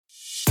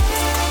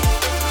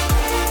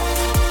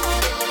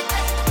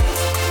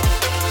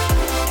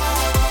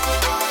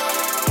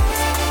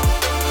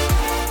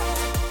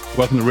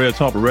Welcome to Real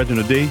Talk with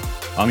Reginald D.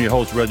 I'm your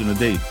host, Reginald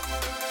D.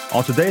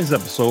 On today's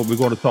episode, we're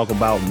going to talk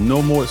about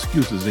no more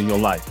excuses in your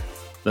life.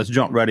 Let's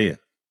jump right in.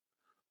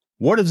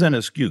 What is an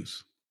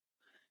excuse?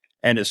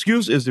 An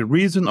excuse is the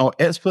reason or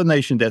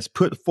explanation that's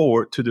put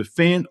forward to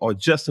defend or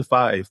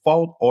justify a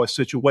fault or a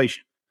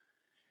situation.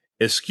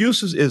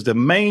 Excuses is the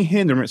main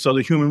hindrance of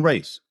the human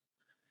race.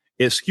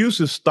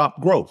 Excuses stop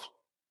growth.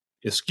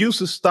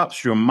 Excuses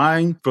stops your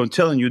mind from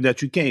telling you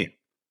that you can.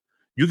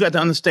 You got to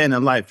understand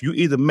in life, you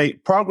either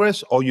make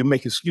progress or you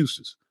make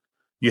excuses.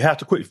 You have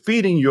to quit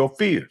feeding your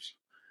fears.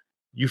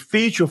 You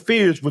feed your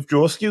fears with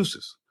your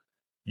excuses.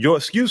 Your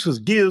excuses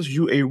gives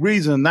you a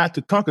reason not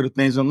to conquer the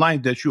things in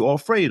life that you are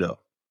afraid of.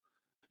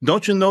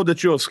 Don't you know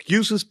that your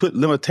excuses put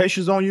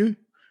limitations on you?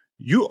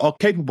 You are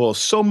capable of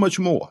so much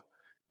more.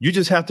 You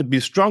just have to be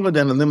stronger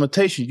than the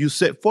limitation you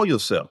set for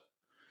yourself.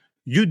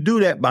 You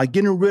do that by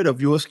getting rid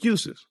of your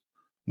excuses.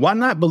 Why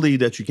not believe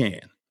that you can?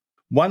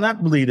 Why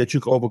not believe that you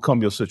can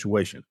overcome your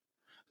situation?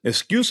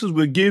 Excuses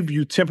will give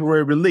you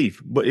temporary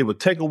relief, but it will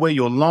take away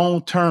your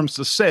long-term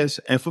success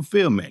and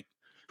fulfillment.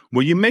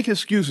 When you make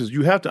excuses,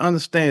 you have to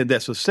understand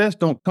that success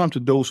don't come to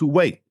those who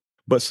wait,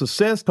 but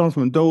success comes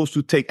from those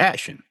who take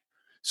action.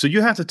 So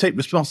you have to take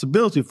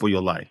responsibility for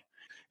your life,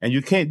 and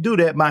you can't do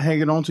that by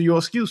hanging on to your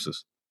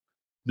excuses.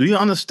 Do you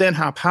understand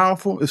how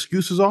powerful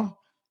excuses are?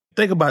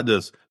 Think about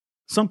this.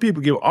 Some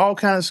people give all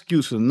kinds of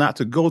excuses not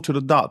to go to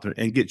the doctor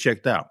and get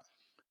checked out.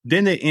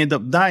 Then they end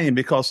up dying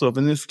because of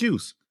an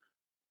excuse.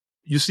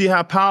 You see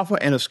how powerful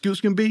an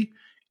excuse can be?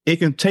 It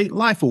can take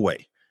life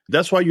away.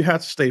 That's why you have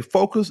to stay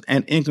focused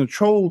and in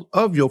control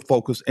of your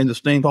focus in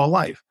this thing called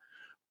life.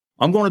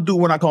 I'm going to do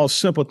what I call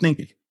simple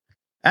thinking.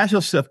 Ask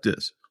yourself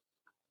this: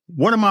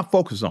 what am I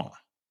focused on?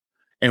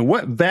 And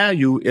what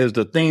value is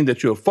the thing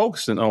that you're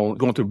focusing on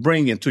going to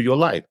bring into your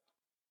life?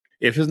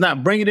 If it's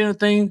not bringing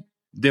anything,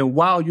 then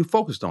why are you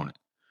focused on it?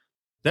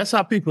 That's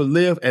how people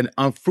live an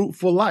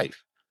unfruitful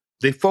life.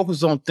 They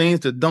focus on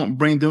things that don't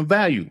bring them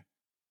value.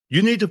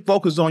 You need to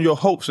focus on your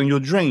hopes and your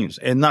dreams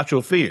and not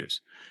your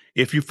fears.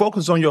 If you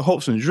focus on your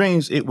hopes and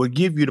dreams, it will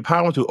give you the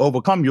power to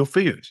overcome your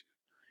fears.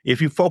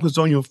 If you focus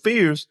on your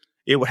fears,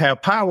 it will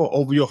have power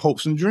over your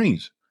hopes and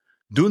dreams.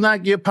 Do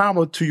not give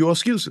power to your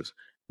excuses.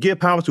 Give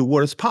power to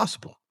what is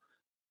possible.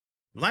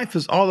 Life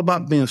is all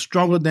about being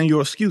stronger than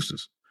your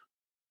excuses.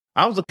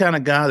 I was the kind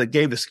of guy that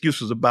gave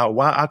excuses about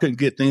why I couldn't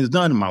get things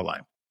done in my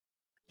life.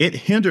 It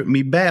hindered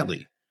me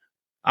badly.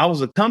 I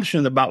was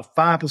accomplishing about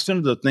 5%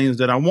 of the things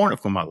that I wanted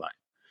for my life.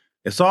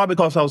 It's all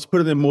because I was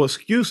putting in more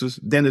excuses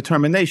than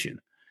determination.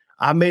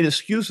 I made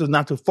excuses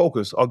not to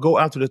focus or go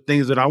after the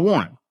things that I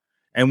wanted.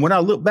 And when I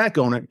look back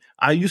on it,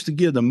 I used to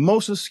give the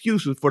most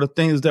excuses for the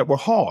things that were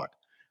hard.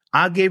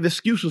 I gave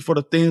excuses for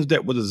the things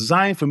that were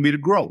designed for me to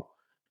grow.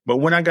 But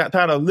when I got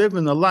tired of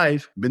living the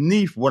life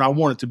beneath what I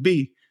wanted to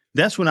be,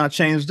 that's when I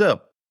changed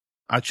up.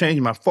 I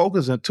changed my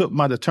focus and took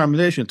my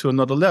determination to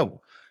another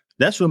level.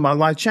 That's when my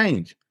life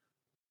changed.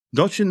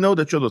 Don't you know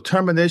that your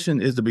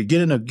determination is the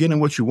beginning of getting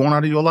what you want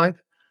out of your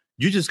life?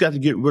 You just got to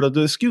get rid of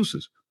the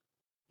excuses.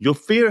 Your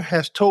fear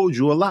has told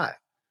you a lie.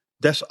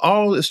 That's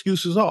all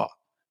excuses are.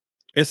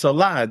 It's a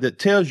lie that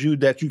tells you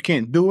that you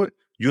can't do it,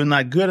 you're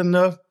not good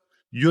enough,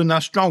 you're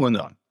not strong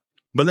enough.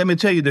 But let me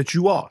tell you that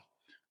you are.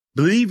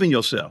 Believe in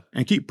yourself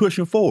and keep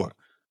pushing forward.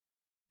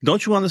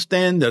 Don't you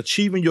understand that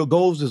achieving your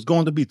goals is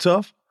going to be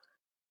tough?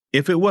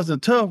 If it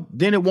wasn't tough,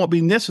 then it won't be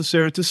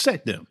necessary to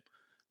set them.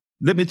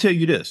 Let me tell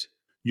you this.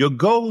 Your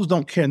goals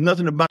don't care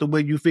nothing about the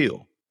way you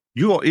feel.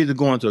 You are either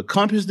going to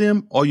accomplish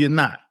them or you're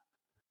not.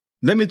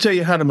 Let me tell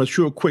you how to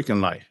mature quick in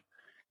life.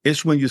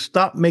 It's when you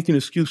stop making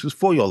excuses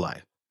for your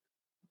life.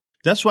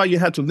 That's why you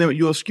have to limit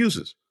your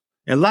excuses.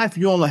 In life,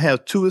 you only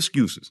have two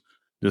excuses: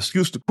 the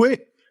excuse to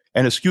quit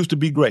and the excuse to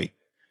be great.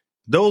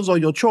 Those are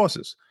your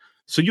choices.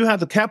 So you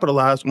have to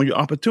capitalize on your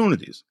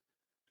opportunities.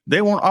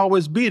 They won't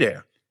always be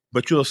there,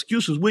 but your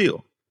excuses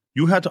will.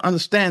 You have to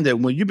understand that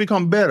when you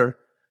become better,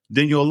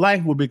 then your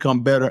life will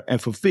become better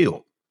and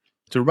fulfilled.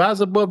 To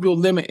rise above your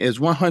limit is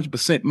 100%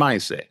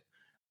 mindset.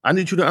 I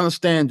need you to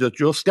understand that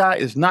your sky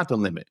is not the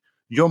limit.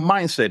 Your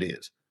mindset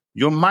is.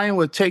 Your mind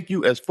will take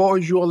you as far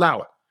as you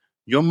allow it.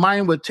 Your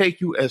mind will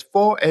take you as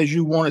far as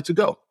you want it to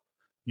go.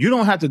 You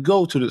don't have to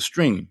go to the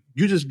extreme.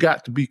 You just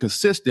got to be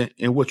consistent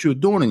in what you're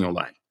doing in your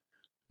life.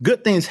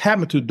 Good things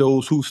happen to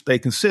those who stay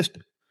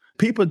consistent.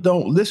 People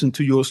don't listen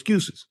to your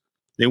excuses.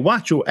 They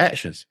watch your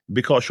actions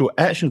because your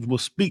actions will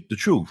speak the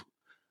truth.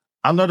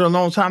 I learned a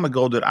long time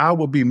ago that I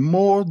will be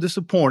more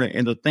disappointed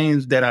in the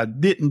things that I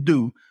didn't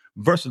do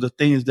versus the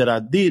things that I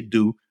did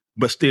do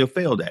but still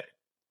failed at it.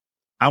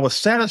 I was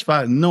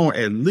satisfied knowing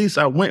at least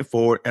I went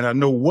for it and I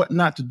know what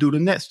not to do the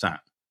next time.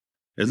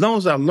 As long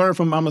as I learn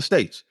from my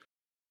mistakes.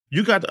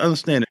 You got to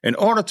understand, in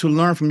order to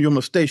learn from your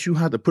mistakes, you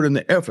have to put in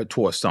the effort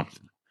towards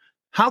something.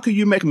 How can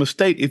you make a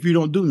mistake if you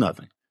don't do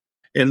nothing?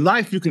 In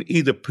life, you can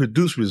either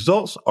produce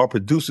results or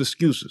produce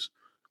excuses,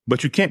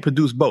 but you can't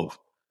produce both.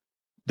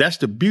 That's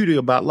the beauty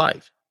about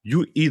life.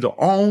 You either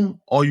on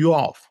or you're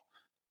off.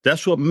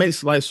 That's what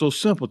makes life so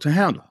simple to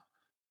handle.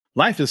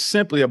 Life is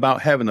simply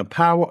about having the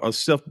power of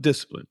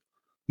self-discipline.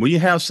 When you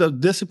have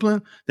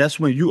self-discipline, that's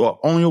when you are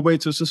on your way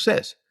to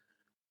success.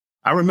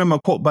 I remember a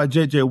quote by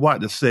J.J.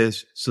 Watt that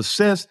says,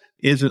 success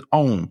isn't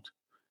owned,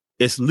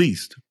 it's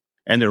leased,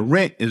 and the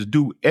rent is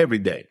due every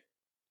day.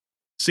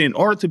 See, in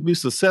order to be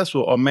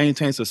successful or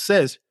maintain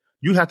success,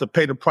 you have to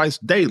pay the price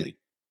daily.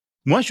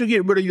 Once you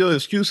get rid of your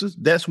excuses,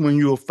 that's when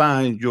you'll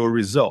find your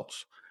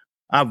results.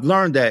 I've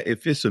learned that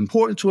if it's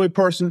important to a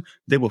person,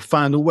 they will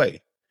find a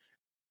way.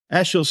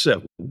 Ask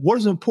yourself, what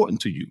is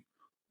important to you?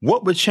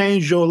 What would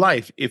change your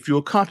life if you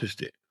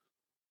accomplished it?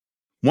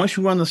 Once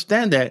you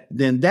understand that,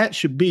 then that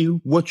should be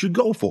what you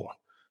go for.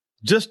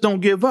 Just don't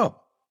give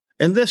up.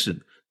 And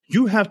listen,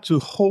 you have to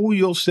hold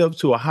yourself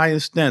to a higher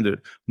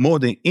standard more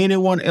than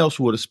anyone else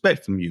would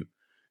expect from you.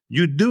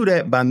 You do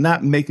that by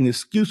not making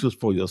excuses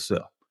for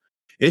yourself.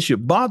 It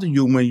should bother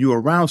you when you're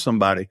around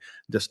somebody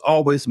that's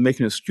always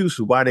making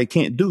excuses why they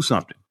can't do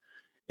something.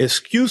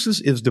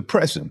 Excuses is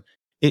depressing.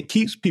 It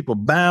keeps people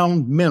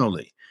bound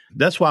mentally.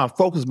 That's why I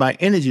focus my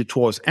energy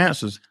towards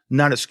answers,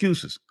 not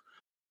excuses.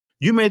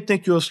 You may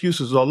think your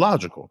excuses are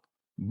logical,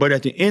 but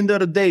at the end of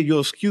the day,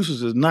 your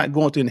excuses is not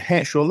going to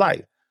enhance your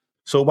life.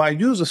 So why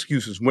use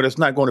excuses when it's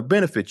not going to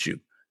benefit you?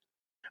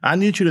 I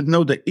need you to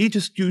know that each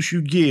excuse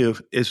you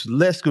give is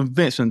less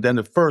convincing than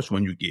the first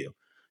one you give.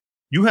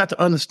 You have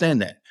to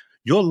understand that.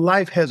 Your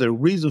life has a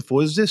reason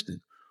for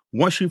existing.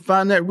 Once you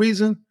find that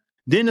reason,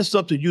 then it's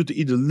up to you to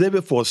either live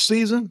it for a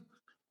season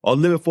or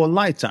live it for a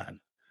lifetime.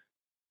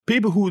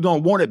 People who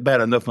don't want it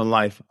bad enough in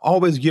life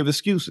always give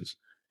excuses.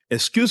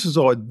 Excuses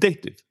are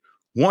addictive.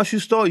 Once you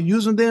start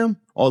using them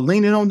or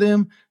leaning on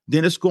them,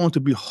 then it's going to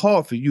be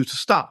hard for you to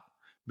stop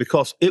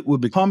because it will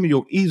become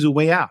your easy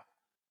way out.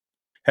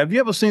 Have you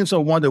ever seen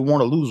someone that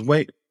want to lose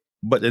weight,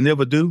 but they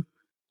never do?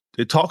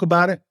 They talk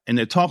about it and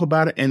they talk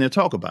about it and they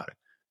talk about it.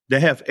 They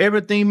have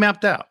everything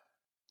mapped out.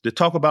 They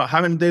talk about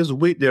how many days a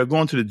week they're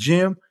going to the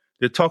gym.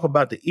 They talk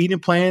about the eating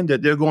plan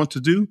that they're going to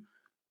do,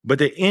 but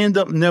they end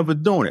up never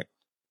doing it.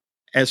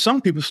 And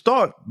some people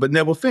start but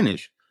never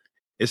finish.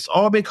 It's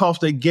all because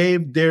they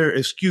gave their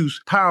excuse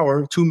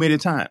power too many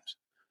times.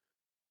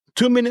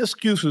 Too many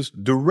excuses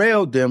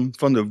derailed them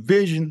from the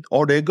vision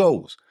or their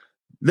goals.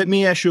 Let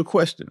me ask you a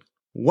question.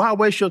 Why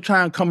waste your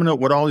time coming up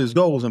with all these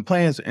goals and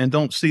plans and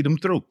don't see them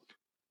through?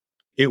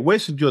 It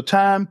wasted your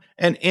time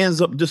and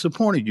ends up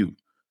disappointing you.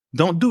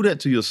 Don't do that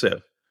to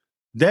yourself.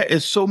 There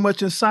is so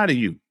much inside of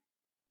you.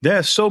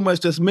 There's so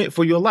much that's meant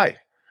for your life.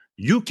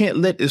 You can't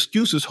let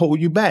excuses hold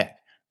you back.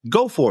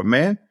 Go for it,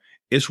 man.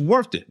 It's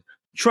worth it.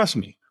 Trust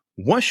me.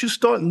 Once you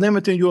start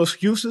limiting your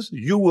excuses,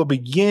 you will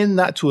begin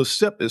not to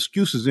accept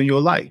excuses in your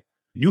life.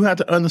 You have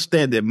to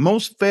understand that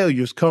most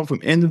failures come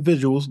from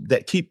individuals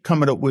that keep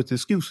coming up with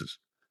excuses.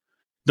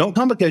 Don't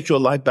complicate your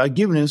life by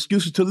giving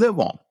excuses to live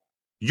on.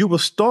 You will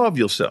starve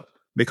yourself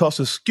because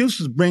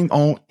excuses bring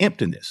on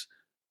emptiness.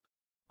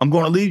 I'm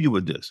going to leave you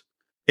with this.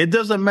 It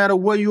doesn't matter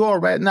where you are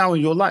right now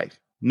in your life,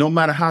 no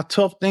matter how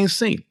tough things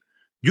seem.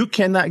 You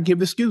cannot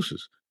give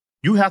excuses.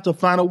 You have to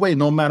find a way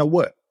no matter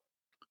what.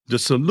 The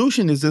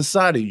solution is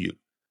inside of you.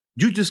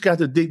 You just got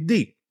to dig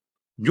deep.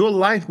 Your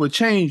life will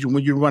change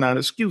when you run out of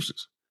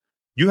excuses.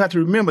 You have to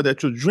remember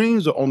that your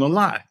dreams are on the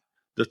line.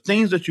 The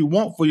things that you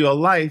want for your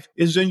life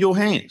is in your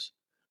hands.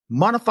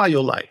 Modify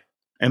your life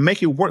and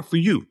make it work for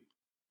you.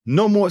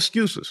 No more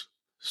excuses.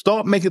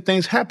 Start making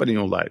things happen in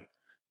your life.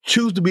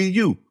 Choose to be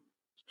you.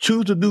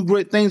 Choose to do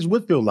great things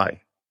with your life.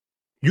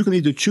 You can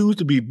either choose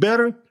to be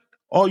better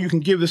or you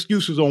can give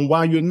excuses on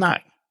why you're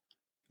not.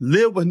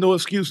 Live with no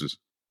excuses.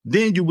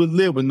 Then you will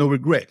live with no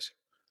regrets.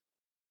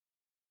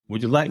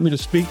 Would you like me to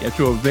speak at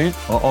your event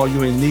or are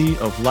you in need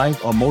of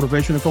life or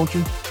motivational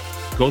coaching?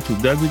 Go to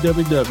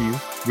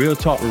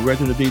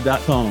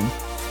www.realtalkwithreginald.com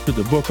to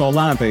the book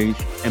online page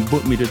and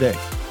book me today.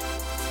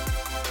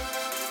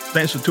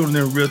 Thanks for tuning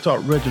in to Real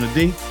Talk Reginald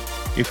D.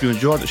 If you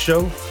enjoyed the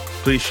show,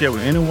 please share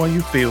with anyone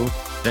you feel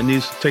that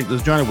needs to take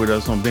this journey with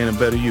us on being a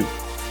better you.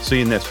 See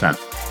you next time.